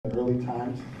early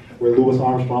times, where Louis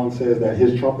Armstrong says that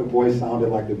his trumpet voice sounded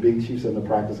like the big chiefs in the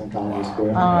practice in Congress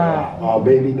Square.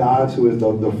 Baby Dodds, who is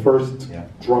the first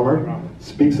drummer,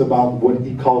 speaks about what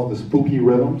he calls the spooky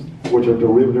rhythms, which are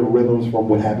derivative rhythms from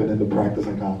what happened in the practice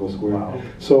in Congress Square. Wow.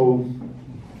 So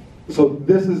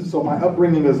my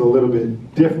upbringing is a little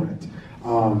bit different.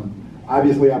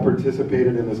 Obviously, I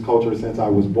participated in this culture since I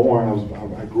was born.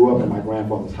 I grew up in my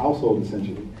grandfather's household,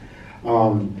 essentially.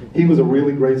 He was a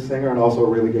really great singer and also a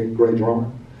really great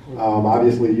drummer.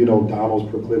 Obviously, you know, Donald's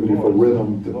proclivity for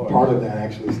rhythm, part of that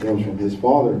actually stems from his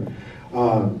father.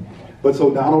 But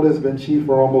so Donald has been chief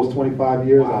for almost 25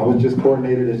 years. I was just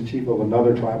coordinated as chief of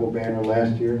another tribal banner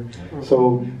last year.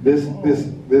 So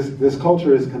this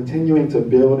culture is continuing to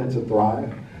build and to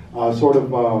thrive,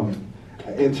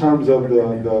 in terms of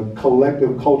the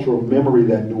collective cultural memory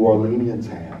that New Orleanians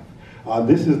have.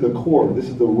 This is the core, this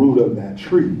is the root of that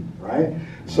tree, right?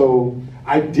 So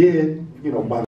I did, you know, by